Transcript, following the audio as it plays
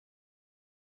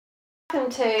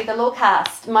Welcome to the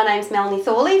Lawcast. My name's Melanie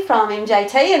Thorley from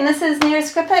MJT and this is Nira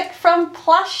Skripik from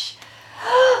Plushh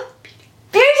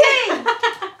Beauty!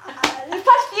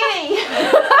 Plushh Beauty!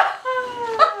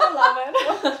 I love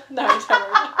it. No,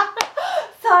 totally.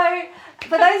 So,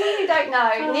 for those of you who don't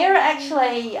know, Nira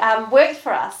actually worked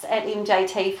for us at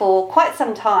MJT for quite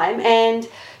some time and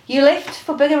you left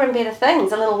for bigger and better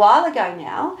things a little while ago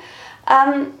now.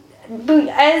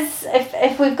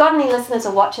 If we've got any listeners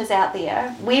or watchers out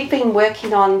there, we've been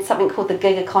working on something called the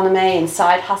gig economy and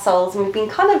side hustles, and we've been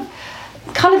kind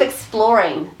of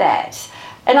exploring that.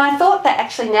 And I thought that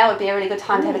actually now would be a really good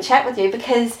time to have a chat with you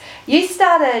because you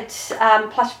started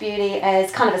Plushh Beauty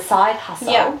as kind of a side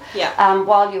hustle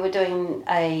while you were doing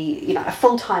a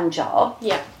full-time job,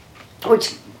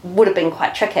 which would have been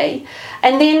quite tricky,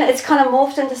 and then it's kind of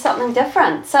morphed into something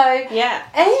different. So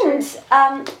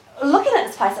looking at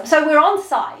this place, so we're on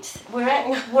site. We're at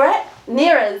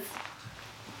Nira's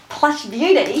Plushh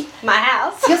Beauty, my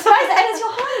house. Your space, and it's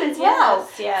your home as well.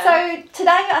 Yes, yeah. So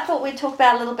today I thought we'd talk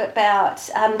about a little bit about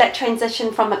that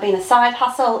transition from it being a side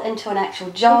hustle into an actual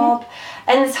job,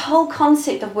 and this whole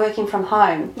concept of working from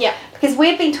home. Yeah. Because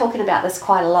we've been talking about this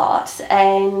quite a lot,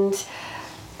 and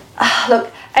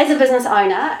look, as a business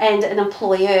owner and an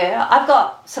employer, I've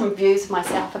got some views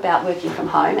myself about working from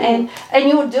home, and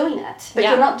you're doing it, but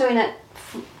you're not doing it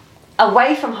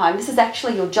away from home. This is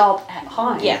actually your job at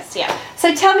home. Yes, yeah.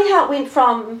 So tell me how it went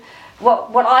from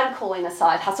what I'm calling a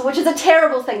side hustle, which is a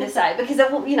terrible thing to say because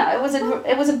it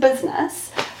was a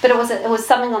business, but it was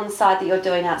something on the side that you're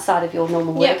doing outside of your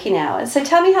normal working hours. So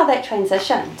tell me how that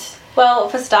transitioned. Well,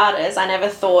 for starters, I never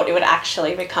thought it would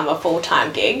actually become a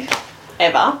full-time gig.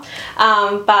 Ever.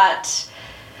 But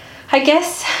I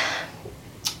guess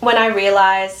when I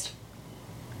realised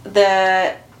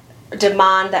the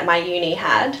demand that my uni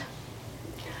had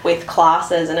with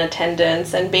classes and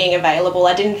attendance and being available,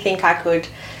 I didn't think I could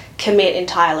commit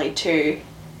entirely to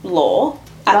law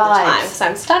at the time. So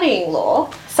I'm studying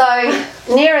law. So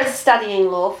Nira's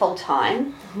studying law full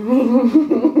time. Not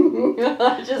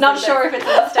sure if it's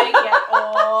a mistake yet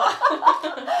or...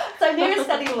 So Nira's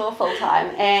studying law full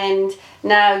time and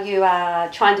now you are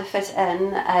trying to fit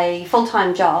in a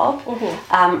full-time job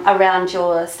around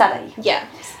your study. Yeah.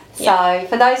 So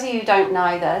for those of you who don't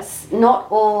know this,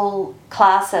 not all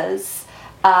classes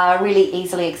are really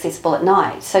easily accessible at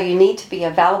night. So you need to be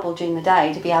available during the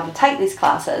day to be able to take these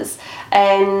classes.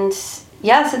 And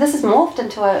so this has morphed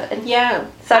into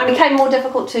So it became more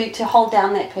difficult to hold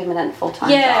down that permanent full-time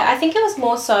job. Yeah, I think it was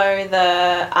more so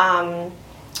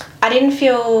I didn't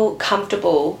feel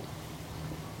comfortable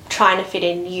trying to fit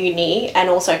in uni and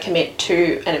also commit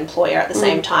to an employer at the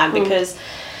same time because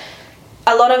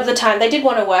a lot of the time they did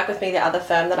want to work with me, the other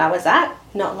firm that I was at,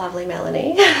 not lovely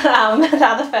Melanie, the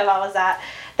other firm I was at,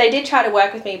 they did try to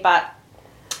work with me, but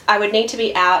I would need to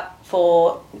be out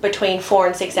for between 4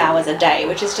 and 6 hours a day,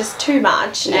 which is just too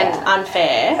much and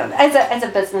unfair. As a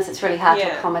business, it's really hard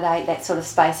to accommodate that sort of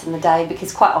space in the day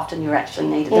because quite often you're actually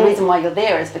needed. The reason why you're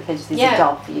there is because there's a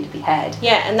job for you to be had.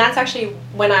 Yeah, and that's actually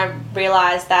when I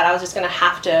realised that I was just going to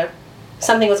have to,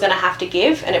 something was going to have to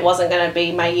give and it wasn't going to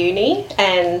be my uni.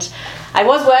 And I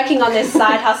was working on this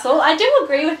side hustle. I do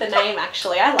agree with the name,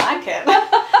 actually. I like it.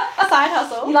 Side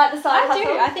hustle. You like the side hustle? I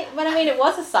do. I think, but I mean, it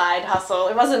was a side hustle.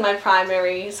 It wasn't my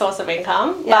primary source of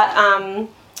income. Yeah. But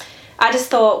I just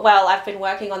thought, well, I've been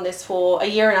working on this for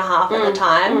 1.5 years at the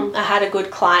time. I had a good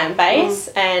client base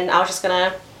and I was just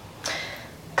going to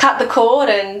cut the cord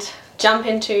and jump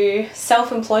into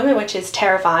self-employment, which is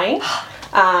terrifying.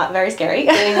 Very scary.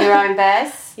 Doing your own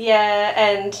best. Yeah,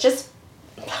 and just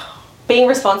being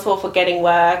responsible for getting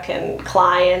work and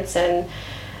clients and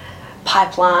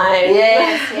pipeline.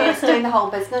 Yes, doing the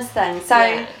whole business thing.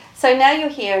 So now you're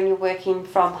here and you're working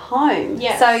from home.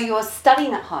 Yes. So you're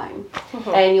studying at home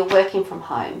and you're working from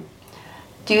home.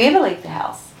 Do you ever leave the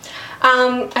house?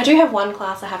 I do have one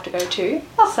class I have to go to.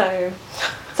 So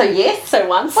yes. So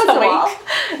once a week. while.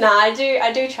 No, I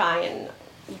do try and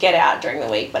get out during the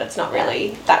week, but it's not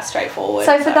really that straightforward.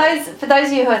 So for those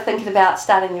of you who are thinking about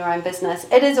starting your own business,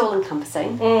 it is all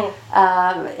encompassing.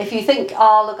 If you think,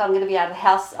 oh look, I'm going to be out of the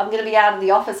house, I'm going to be out of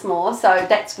the office more, so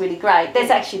that's really great.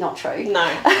 That's actually not true. No.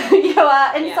 You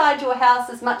are inside your house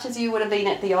as much as you would have been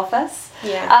at the office.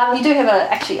 Yeah. You do have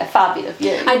actually a far better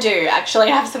view. I do actually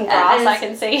have some grass I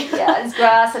can see. Yeah, there's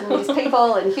grass and there's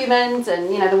people and humans and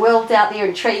the world's out there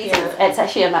and trees. Yeah. It's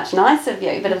actually a much nicer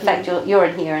view. But in fact, you're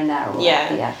in here and now.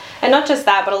 Yeah. And not just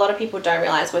that, but a lot of people don't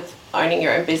realise with owning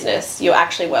your own business, you're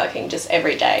actually working just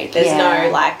every day. There's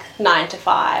no 9 to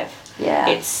 5. Yeah.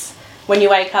 It's when you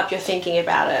wake up, you're thinking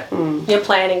about it. You're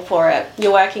planning for it.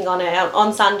 You're working on it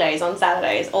on Sundays, on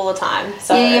Saturdays, all the time.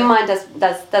 So yeah, your mind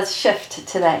does shift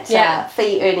to that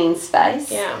fee earning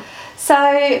space. Yeah.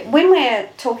 So when we're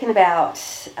talking about,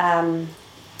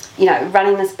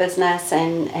 running this business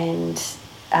and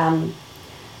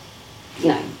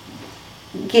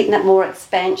getting it more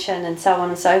expansion and so on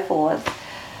and so forth,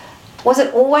 was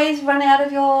it always run out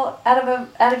of your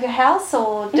house,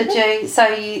 or did you?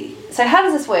 So how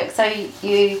does this work? So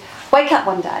you wake up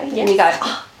one day and you go,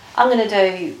 I'm going to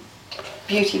do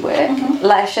beauty work,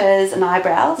 lashes and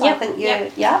eyebrows. Yep. I think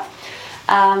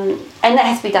and that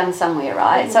has to be done somewhere,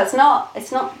 right? So it's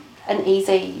not an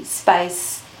easy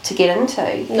space to get into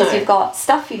because you've got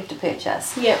stuff you have to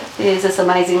purchase. Yep. There's this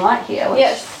amazing light here, which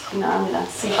I'm going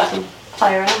to see if I can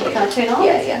play around. Can I turn on?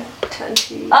 Yeah. Turn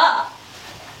to.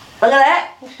 Look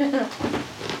at that.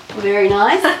 Very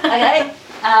nice. Okay.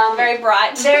 Very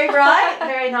bright. Very bright.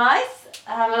 Very nice.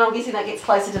 And I'm guessing that gets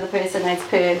closer to the person as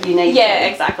per you need. Yeah,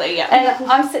 exactly. Yeah. And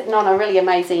I'm sitting on a really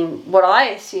amazing, what I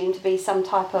assume to be some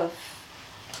type of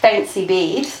fancy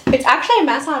bed. It's actually a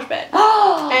massage bed.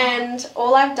 And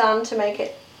all I've done to make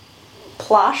it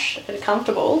plush and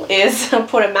comfortable is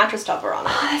put a mattress topper on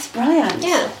it. Oh, that's brilliant.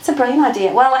 Yeah. It's a brilliant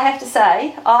idea. Well, I have to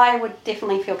say, I would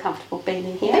definitely feel comfortable being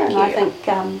in here. Thank you. I think,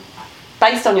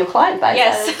 based on your client base,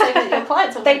 yes, your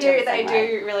clients will they do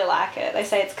really like it. They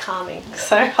say it's calming,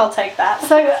 so I'll take that.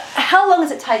 So, how long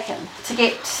has it taken to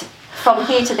get from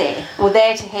here to there, or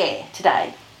there to here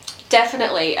today?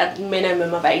 Definitely a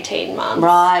minimum of 18 months.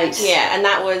 Right. Yeah, and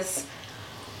that was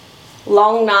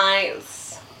long nights.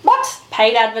 What?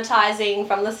 Paid advertising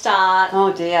from the start.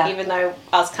 Oh dear. Even though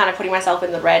I was kind of putting myself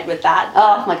in the red with that.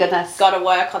 Oh my goodness. Got to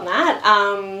work on that.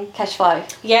 Cash flow.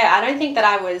 Yeah, I don't think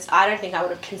I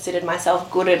would have considered myself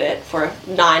good at it for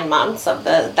 9 months of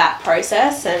that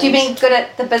process. And do you mean good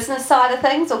at the business side of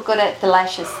things or good at the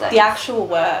lashes thing? the actual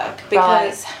work,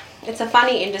 because it's a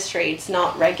funny industry. It's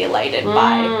not regulated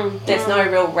there's no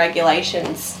real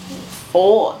regulations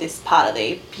for this part of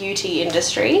the beauty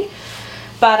industry.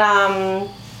 But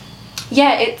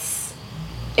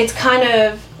it's kind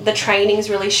of, the training's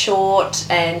really short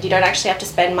and you don't actually have to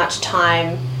spend much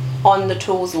time on the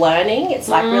tools learning. It's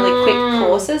like really quick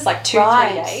courses, like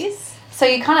 2-3 days. So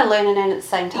you kind of learn and earn at the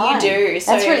same time. You do.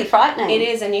 So that's really frightening. It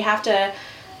is, and you have to,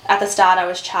 at the start I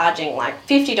was charging like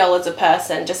 $50 a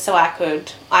person just so I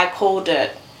called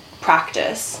it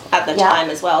practice at the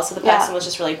time as well. So the person was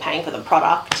just really paying for the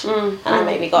product and I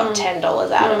maybe got $10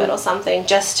 out of it or something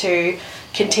just to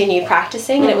continue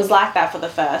practicing. And it was like that for the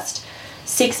first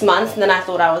 6 months, and then I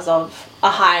thought I was of a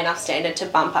high enough standard to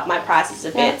bump up my prices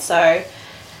a bit. So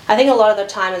I think a lot of the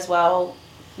time as well,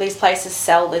 these places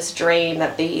sell this dream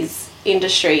that these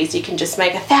industries you can just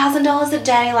make $1,000 a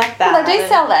day like that. Well, they do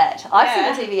sell that.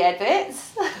 I've seen the TV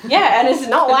adverts. Yeah, and it's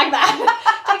not like that.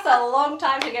 It takes a long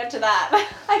time to get to that.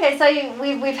 Okay, so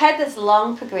we've had this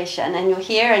long progression and you're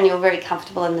here and you're very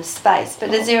comfortable in this space,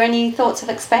 but is there any thoughts of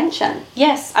expansion?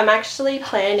 Yes, I'm actually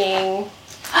planning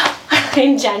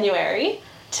in January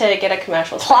to get a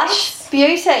commercial space. Plushh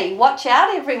Beauty, watch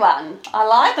out everyone. I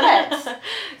like it.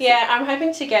 Yeah, I'm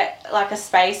hoping to get like a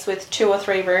space with 2 or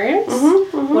 3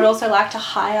 rooms. Would also like to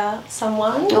hire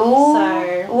someone. And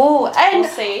we'll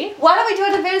see. Why don't we do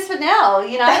an advertisement now?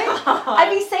 You know,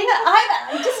 have you seen it?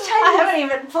 I haven't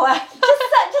even planned.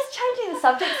 Just changing the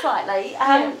subject slightly.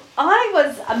 I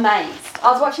was amazed.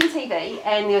 I was watching TV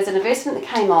and there was an advertisement that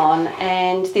came on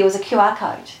and there was a QR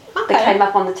code that came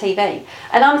up on the TV,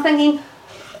 and I'm thinking,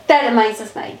 that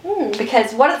amazes me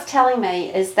because what it's telling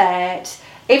me is that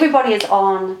everybody is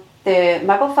on their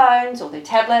mobile phones or their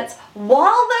tablets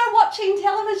while they're watching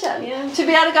television to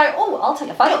be able to go, oh, I'll take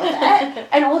a photo of that,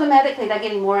 and automatically they're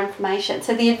getting more information.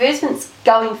 So the advertisement's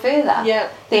going further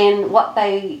than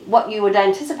what you would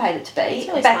anticipate it to be. It's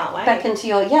a really smart way. Back into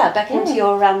your into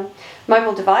your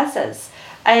mobile devices,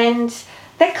 and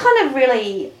that kind of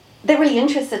really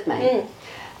interested me.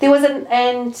 There was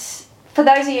and for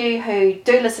those of you who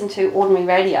do listen to ordinary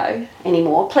radio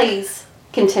anymore, please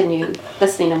continue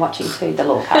listening and watching to the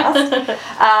Lawcast.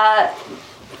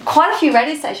 Quite a few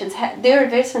radio stations, their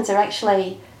advertisements are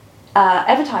actually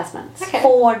advertisements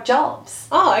for jobs.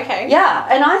 Oh, okay. Yeah,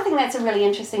 and I think that's a really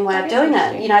interesting way of doing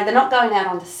it. You know, they're not going out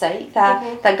on to seek.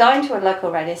 They're going to a local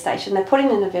radio station. They're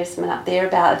putting an advertisement up there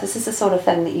about this is the sort of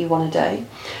thing that you want to do.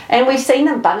 And we've seen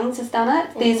them. Bunnings has done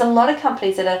it. There's a lot of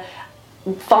companies that are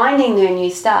finding their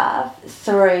new staff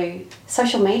through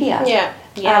social media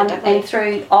and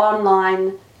through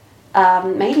online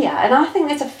media, and I think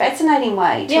that's a fascinating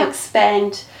way to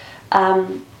expand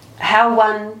how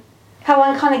one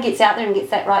kind of gets out there and gets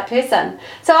that right person.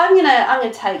 So I'm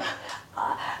gonna take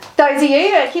those of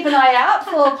you keep an eye out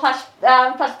for Plushh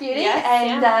Beauty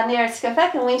and Nera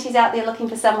Skriffick, and when she's out there looking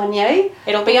for someone new,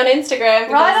 it'll be on Instagram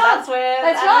because that's where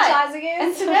advertising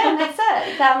is. Instagram, that's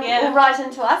it. Or write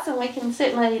into us, and we can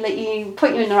certainly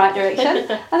put you in the right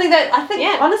direction.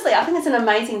 Honestly, I think it's an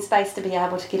amazing space to be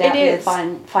able to get out there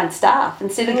and find staff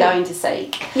instead of going to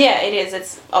Seek. Yeah, it is.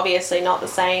 It's obviously not the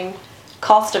same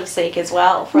cost of Seek as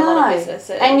well for a lot of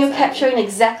businesses. And you're capturing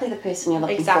exactly the person you're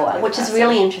looking for, which is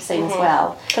really interesting as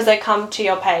well. Because they come to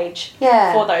your page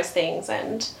for those things,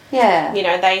 and you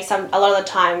know, a lot of the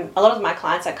time, a lot of my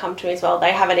clients that come to me as well,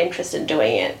 they have an interest in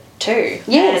doing it too.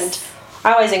 Yes. And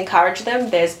I always encourage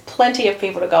them. There's plenty of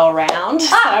people to go around,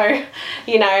 so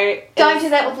you know. Don't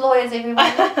do that with lawyers,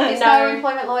 everyone. There's no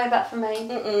employment lawyer but for me.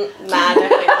 Nah,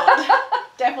 definitely not.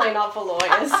 Definitely not for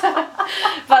lawyers,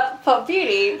 but for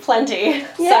beauty, plenty.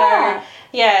 Yeah. So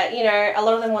yeah, you know, a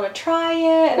lot of them want to try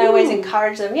it, and I always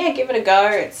encourage them. Yeah, give it a go.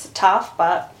 It's tough,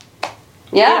 but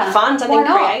fun, something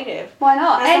creative. Why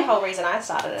not? That's the whole reason I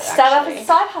started it. Start up as a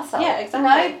side hustle. Yeah,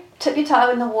 exactly. You know, tip your toe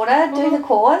in the water, do the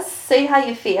course, see how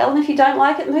you feel, and if you don't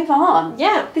like it, move on.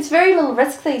 Yeah. There's very little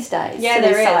risk these days. Yeah, to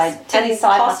there is. And the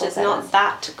cost is not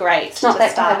that great. It's not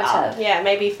that prohibitive. Yeah,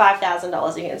 maybe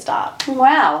 $5,000 you can start.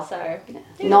 Wow. So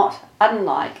not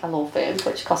unlike a law firm,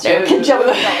 which costs you a kajillion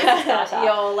dollars to start up.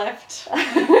 Your left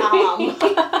arm.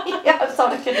 I've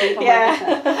sold a kidney for my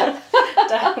business.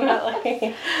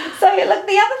 Definitely. So, look,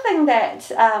 the other thing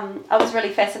that I was really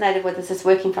fascinated with is this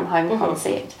working from home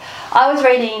concept. I was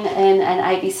reading in an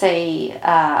ABC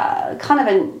kind of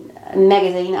a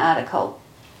magazine article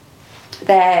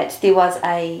that there was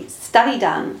a study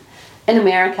done in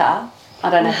America. I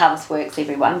don't know how this works,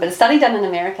 everyone, but a study done in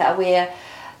America where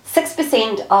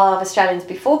 6% of Australians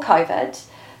before COVID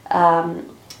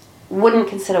wouldn't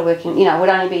consider working, you know, would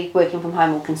only be working from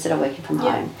home or consider working from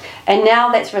home. And now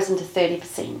that's risen to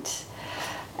 30%.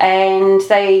 And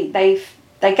they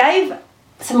gave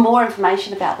some more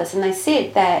information about this, and they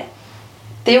said that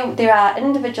there are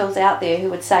individuals out there who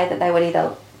would say that they would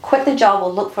either quit the job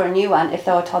or look for a new one if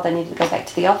they were told they needed to go back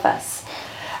to the office.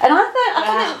 And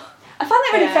I find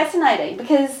that really fascinating,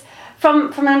 because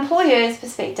from an employer's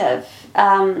perspective,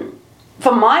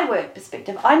 from my work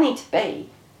perspective, I need to be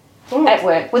at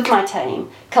work with my team,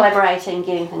 collaborating,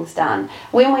 getting things done.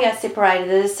 When we are separated,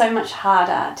 it is so much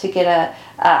harder to get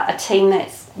a team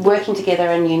that's working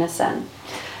together in unison.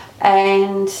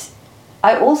 And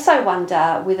I also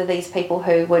wonder whether these people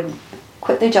who would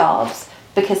quit their jobs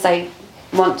because they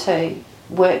want to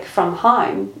work from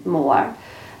home more,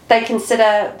 they would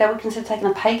consider taking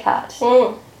a pay cut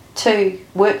to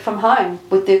work from home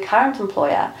with their current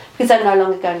employer, because they're no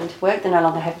longer going into work, they're no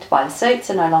longer having to buy the suits,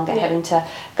 they're no longer having to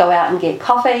go out and get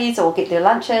coffees or get their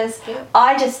lunches.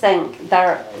 I just think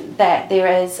that there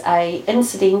is a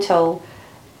incidental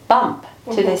bump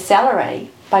to their salary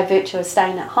by virtue of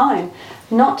staying at home.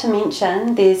 Not to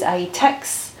mention there's a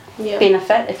tax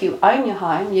benefit. If you own your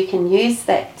home, you can use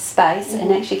that space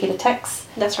and actually get a tax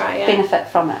benefit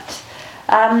from it.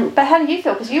 But how do you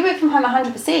feel? Because you work from home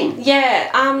 100%. Yeah.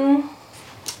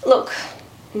 Look.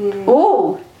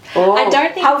 I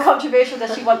don't think... How controversial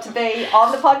does she want to be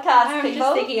on the podcast, I'm people?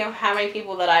 just thinking of how many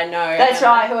people that I know. That's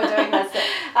right, who are doing this.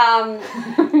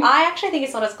 I actually think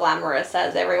it's not as glamorous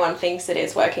as everyone thinks it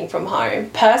is working from home.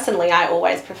 Personally, I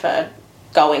always prefer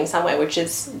going somewhere, which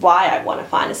is why I want to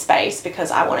find a space,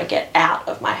 because I want to get out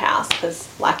of my house, because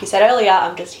like you said earlier,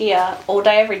 I'm just here all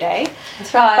day every day.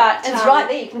 That's right. But it's right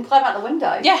there, you can climb out the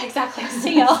window. Yeah, exactly.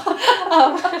 See ya.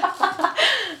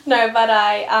 No, but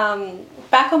I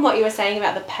back on what you were saying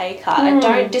about the pay cut, I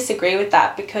don't disagree with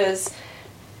that, because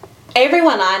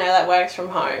everyone I know that works from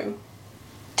home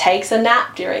takes a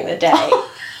nap during the day,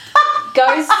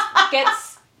 goes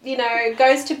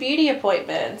to beauty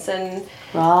appointments, and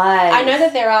I know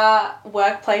that there are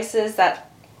workplaces that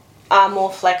are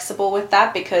more flexible with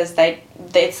that, because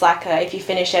it's like if you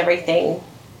finish everything,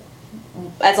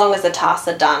 as long as the tasks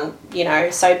are done, you know,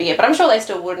 so be it. But I'm sure they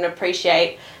still wouldn't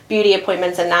appreciate beauty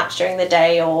appointments and naps during the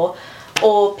day, or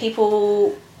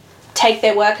people take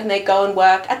their work and they go and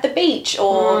work at the beach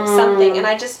or something. And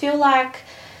I just feel like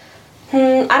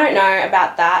I don't know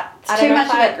about that. I don't know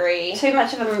if I agree. Too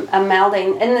much of a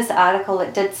melding. In this article,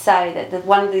 it did say that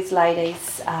one of these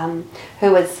ladies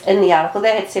who was in the article,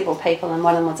 they had several people, and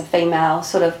one of them was a female,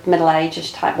 sort of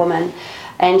middle-aged type woman,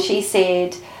 and she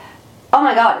said, oh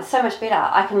my God, it's so much better.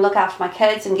 I can look after my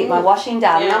kids and get my washing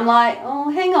done. And I'm like, oh,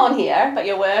 hang on here. But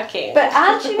you're working. But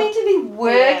aren't you meant to be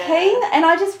working? And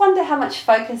I just wonder how much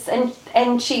focus,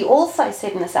 and she also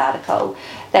said in this article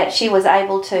that she was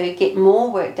able to get more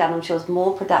work done and she was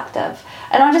more productive.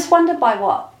 And I just wonder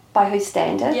by whose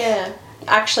standard? Yeah.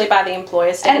 actually by the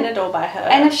employer standard or by her.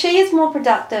 And if she is more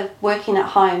productive working at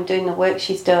home, doing the work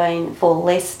she's doing for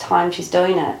less time she's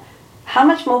doing it, how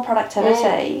much more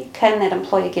productivity can that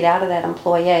employer get out of that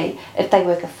employee if they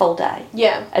work a full day?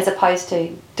 Yeah. As opposed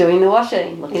to doing the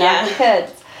washing, looking after the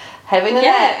kids, having a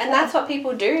nap. And that's what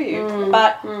people do.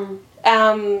 But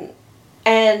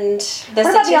and the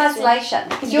what about the isolation?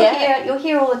 Because you're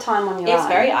here all the time on your own. It's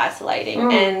very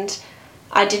isolating, and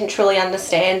I didn't truly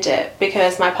understand it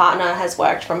because my partner has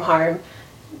worked from home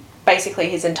basically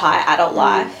his entire adult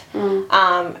life,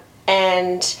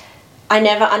 and I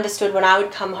never understood when I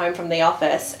would come home from the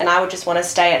office and I would just want to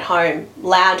stay at home,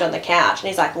 lounge on the couch, and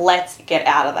he's like, let's get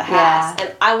out of the house.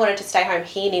 And I wanted to stay home.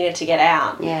 He needed to get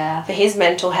out for his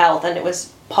mental health, and it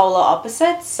was polar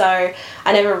opposites. So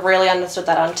I never really understood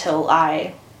that until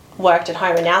I worked at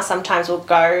home, and now sometimes we'll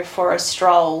go for a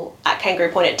stroll at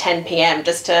Kangaroo Point at 10 p.m.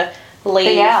 just to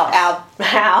leave our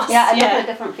house. Yeah, and look at a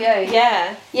different view.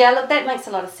 Yeah. Yeah, look, that makes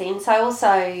a lot of sense. I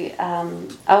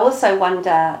also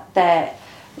wonder that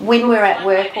when we're at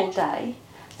work all day,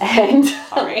 and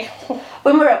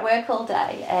when we're at work all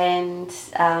day and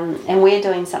we're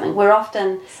doing something, we're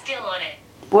often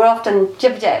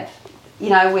jibber jab. You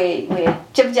know, we're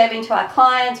jibber jabbing to our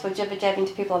clients, we're jibber jabbing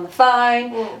to people on the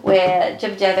phone, we're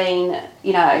jibber jabbing.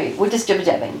 You know, we're just jibber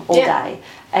jabbing all day.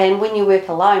 And when you work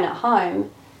alone at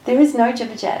home, there is no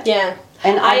jibber jab. Yeah.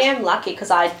 And I am lucky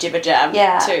because I jibber jab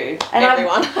to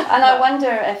everyone. And I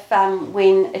wonder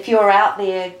if you're out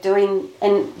there doing,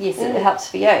 and yes, it helps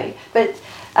for you, but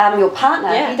your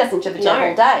partner, he doesn't jibber jab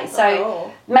all day.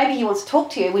 So maybe he wants to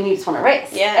talk to you when you just want to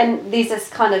rest. Yeah. And there's this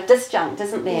kind of disjunct,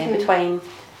 isn't there, between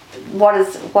what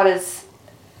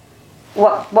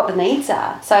the needs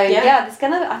are. So there's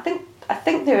I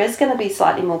think there is gonna be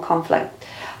slightly more conflict.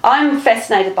 I'm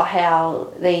fascinated by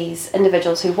how these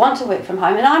individuals who want to work from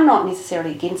home, and I'm not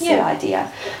necessarily against the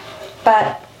idea,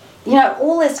 but you know,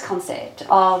 all this concept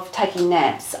of taking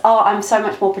naps, I'm so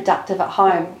much more productive at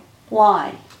home.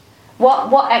 Why?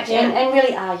 What actually, and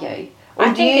really are you? Or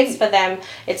I think it's for them,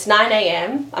 it's 9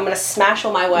 a.m, I'm going to smash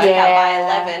all my work out by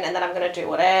 11, and then I'm going to do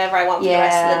whatever I want for the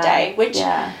rest of the day, which,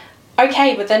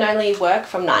 okay, but then only work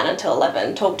from 9 until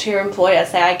 11. Talk to your employer,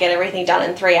 say I get everything done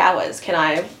in 3 hours.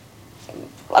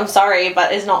 I'm sorry,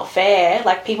 but it's not fair.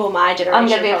 Like, people my generation... I'm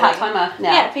going to be a part-timer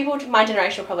now. Yeah, people my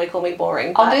generation will probably call me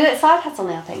boring. I'll do that side hustle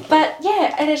now, thank you. But,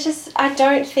 yeah, and it's just... I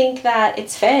don't think that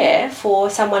it's fair for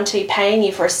someone to be paying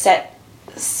you for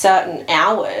certain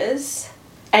hours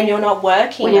and you're not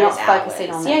working when you're those not hours.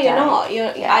 Focusing on that you're day. not.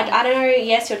 I don't know,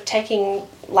 yes, you're taking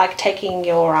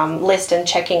your list and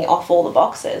checking off all the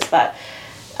boxes, but...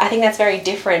 I think that's very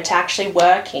different to actually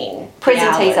working.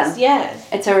 Presenteeism. Yeah.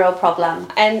 It's a real problem.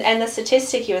 And the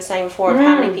statistic you were saying before of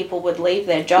how many people would leave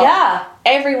their job. Yeah.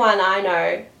 Everyone I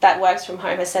know that works from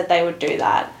home has said they would do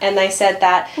that. And they said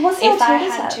that if I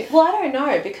had to... Well, I don't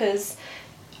know because...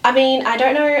 I mean, I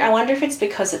don't know. I wonder if it's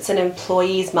because it's an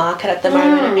employee's market at the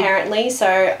moment, apparently.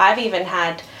 So I've even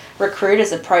had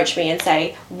recruiters approach me and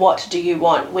say, what do you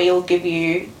want?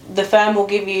 The firm will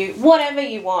give you whatever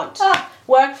you want.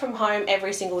 Work from home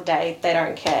every single day. They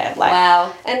don't care.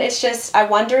 Wow. And it's just, I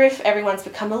wonder if everyone's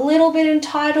become a little bit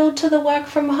entitled to the work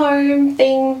from home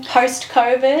thing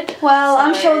post-COVID. Well,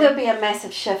 I'm sure there'll be a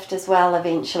massive shift as well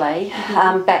eventually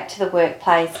back to the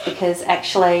workplace, because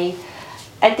actually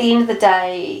at the end of the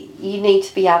day you need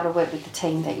to be able to work with the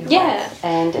team that you're with.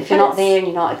 And if you're not there and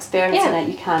you're not experiencing it,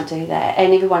 you can't do that.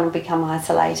 And everyone will become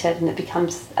isolated and it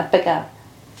becomes a bigger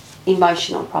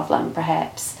emotional problem,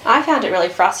 perhaps. I found it really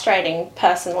frustrating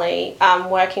personally,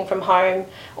 working from home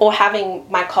or having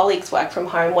my colleagues work from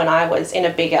home when I was in a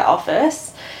bigger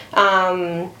office,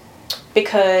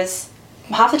 because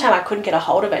half the time I couldn't get a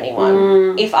hold of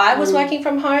anyone. If I was working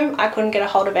from home, I couldn't get a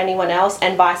hold of anyone else,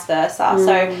 and vice versa.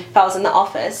 So if I was in the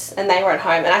office and they were at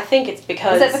home, and I think it's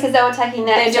because... Is that because they were taking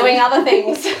naps? They're doing other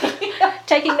things.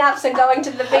 Taking naps and going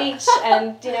to the beach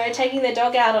and, taking their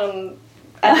dog out on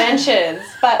adventures,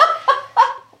 but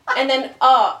and then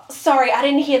sorry, I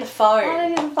didn't hear the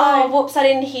phone. Oh, whoops, I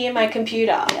didn't hear my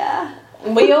computer. Yeah,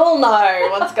 we all know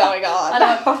what's going on. I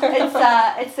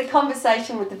know. It's the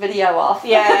conversation with the video off.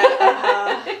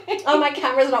 Oh, my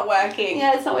camera's not working.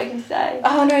 Yeah, it's not working today.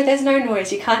 Oh no, there's no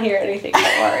noise, you can't hear anything,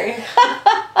 don't worry.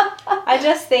 I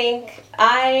just think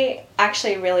I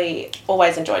actually really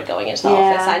always enjoyed going into the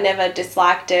office. I never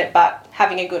disliked it, but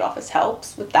having a good office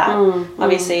helps with that.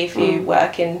 Obviously, if you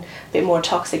work in a bit more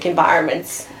toxic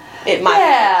environments, it might be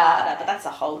harder, but that's a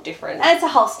whole different It's a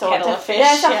whole story. kettle of fish.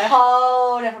 That's a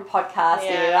whole different podcast,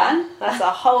 everyone. That's a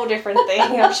whole different thing.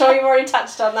 I'm sure you've already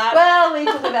touched on that. Well, we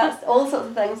talk about all sorts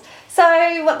of things.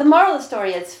 So what the moral of the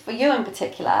story is, for you in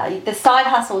particular, the side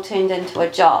hustle turned into a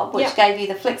job, which gave you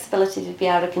the flexibility to be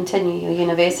able to continue your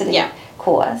university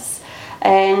course.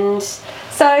 And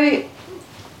so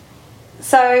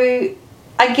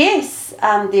I guess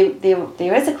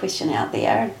there is a question out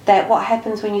there that what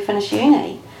happens when you finish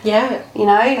uni? Yeah, you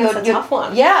know, that's a tough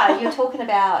one. Yeah, you're talking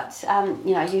about,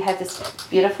 you know, you have this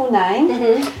beautiful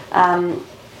name.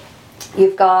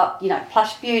 You've got, you know,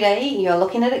 Plushh Beauty. You're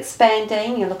looking at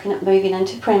expanding. You're looking at moving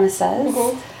into premises,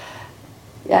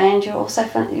 and you're also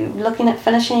you're looking at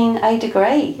finishing a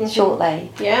degree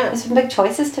shortly. Yeah, there's some big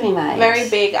choices to be made. Very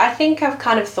big. I think I've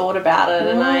kind of thought about it,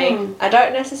 and I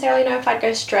don't necessarily know if I'd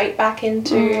go straight back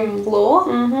into law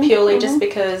purely just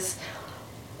because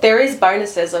there is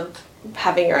bonuses of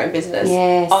having your own business.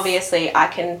 Yes. Obviously, I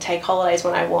can take holidays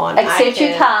when I want. Except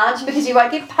you can't because you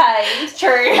won't get paid.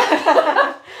 True.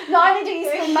 Not only do you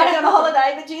spend money on a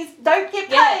holiday, but you don't get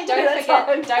paid.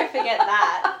 Yeah, don't forget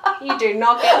that. You do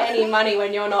not get any money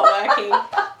when you're not working.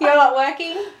 You're not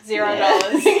working,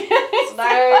 $0.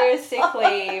 No sick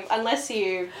leave unless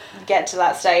you get to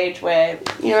that stage where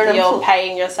you're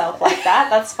paying yourself like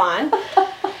that. That's fine.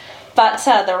 But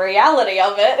the reality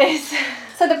of it is.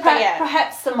 So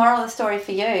perhaps the moral of the story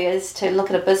for you is to look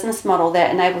at a business model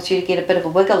that enables you to get a bit of a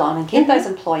wiggle on and get those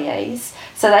employees,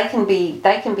 so they can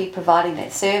be providing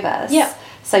that service. Yeah.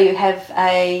 So you have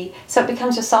so it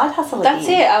becomes your side hustle again. That's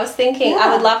it. I was thinking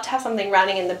I would love to have something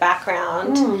running in the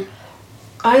background.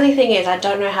 Only thing is I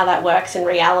don't know how that works in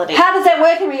reality. How does that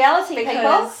work in reality,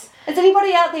 people? Is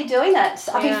anybody out there doing it?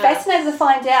 I'd be fascinated to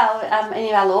find out, any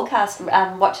of our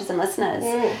Lawcast watchers and listeners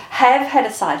have had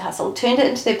a side hustle, turned it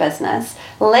into their business,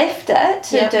 left it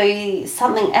to do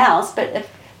something else, but have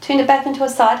turned it back into a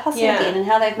side hustle again, and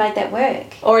how they've made that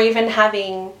work. Or even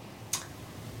having,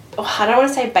 I don't want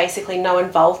to say basically no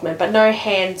involvement, but no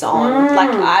hands-on.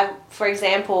 Like for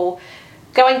example,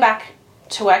 going back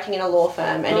to working in a law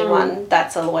firm, anyone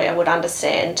that's a lawyer would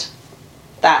understand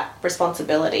that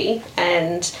responsibility,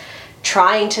 and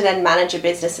trying to then manage a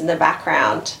business in the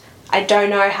background, I don't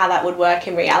know how that would work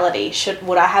in reality.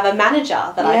 Would I have a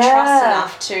manager that I trust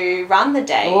enough to run the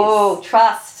days? Oh,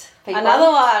 trust. People. Another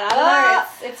one. I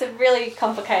don't know. It's a really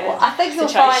complicated I think you'll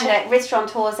find that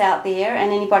restaurateurs out there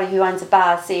and anybody who owns a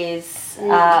bar says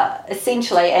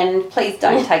essentially, and please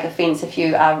don't take offence if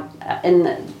you are in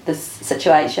this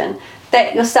situation,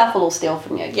 that your staff will all steal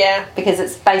from you. Yeah. Because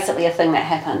it's basically a thing that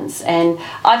happens. And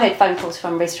I've had phone calls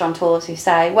from restaurateurs who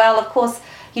say, well, of course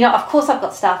I've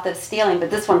got staff that are stealing, but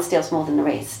this one steals more than the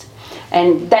rest.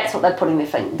 And that's what they're putting their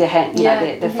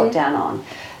foot down on.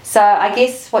 So I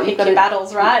guess what you've got to...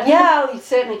 battles, right? Yeah, you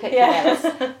certainly pick your battles.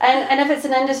 And if it's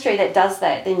an industry that does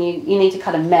that, then you need to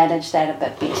kind of manage that a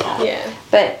bit better. Yeah.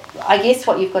 But I guess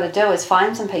what you've got to do is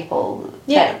find some people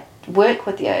that work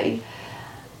with you,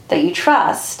 that you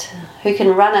trust, who can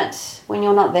run it when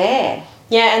you're not there.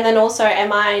 Yeah, and then also,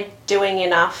 am I doing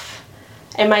enough?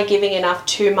 Am I giving enough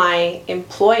to my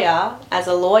employer as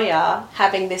a lawyer,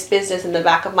 having this business in the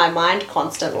back of my mind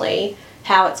constantly?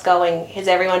 How it's going? Is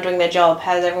everyone doing their job?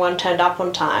 Has everyone turned up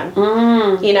on time?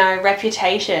 You know,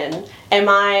 reputation. Am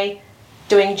I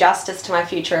doing justice to my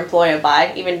future employer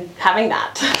by even having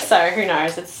that? So who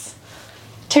knows? It's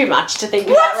too much to think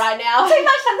about right now. Too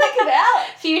much to think about.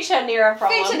 Future Nira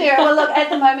problem. Future Nira. Well, look, at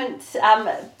the moment,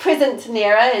 present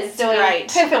Nira is doing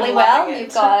perfectly well.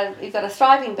 You've got a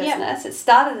thriving business. It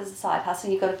started as a side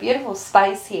hustle. You've got a beautiful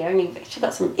space here, and you've actually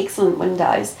got some excellent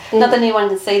windows. Not that anyone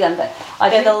can see them, but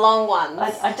they're the long ones.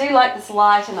 I do like this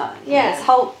light, and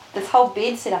this whole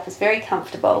bed setup is very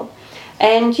comfortable.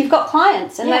 And you've got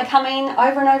clients, and they're coming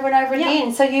over and over and over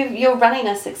again. So you're running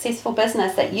a successful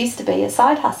business that used to be a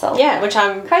side hustle. Yeah, which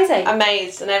I'm crazy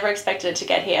amazed. I never expected it to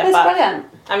get here. That's brilliant.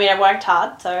 I mean, I worked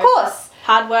hard, so of course,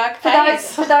 hard work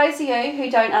pays. For those of you who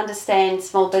don't understand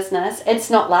small business, it's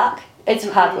not luck; it's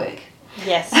hard work.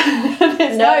 Yes.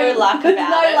 There's no luck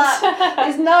about it.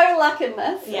 There's no luck in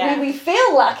this. Yeah. We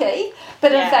feel lucky,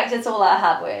 but in fact it's all our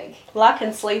hard work. Luck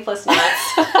and sleepless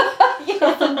nights.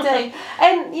 Yes, indeed.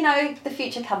 And, you know, the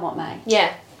future come what may.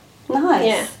 Yeah. Nice.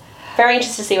 Yeah. Very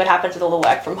interested to see what happens with all the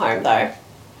work from home, though.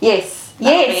 Yes. I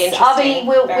mean,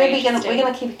 we're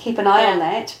going to keep an eye on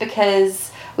that,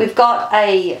 because we've got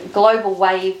a global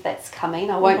wave that's coming.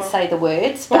 I won't say the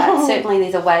words, but certainly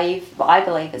there's a wave I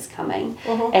believe is coming.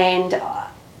 And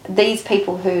these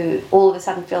people who all of a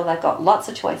sudden feel they've got lots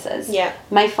of choices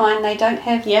may find they don't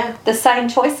have the same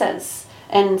choices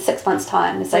in 6 months'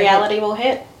 time. Reality will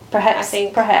hit. Perhaps. I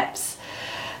think. Perhaps.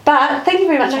 But thank you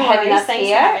very much No for having worries. us Thanks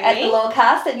here for having at me. the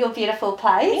Lawcast at your beautiful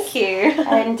place. Thank you.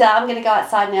 And I'm going to go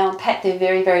outside now and pat the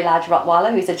very, very large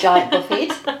Rottweiler, who's a giant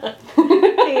buffhead.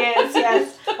 He is,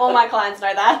 yes. All my clients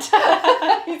know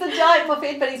that. He's a giant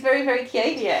buffhead, but he's very, very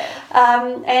cute. Yeah.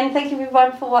 And thank you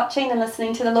everyone for watching and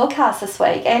listening to the Lawcast this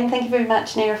week. And thank you very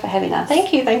much, Nera, for having us.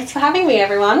 Thank you. Thanks for having me,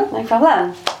 everyone. No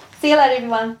problem. See you later,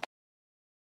 everyone.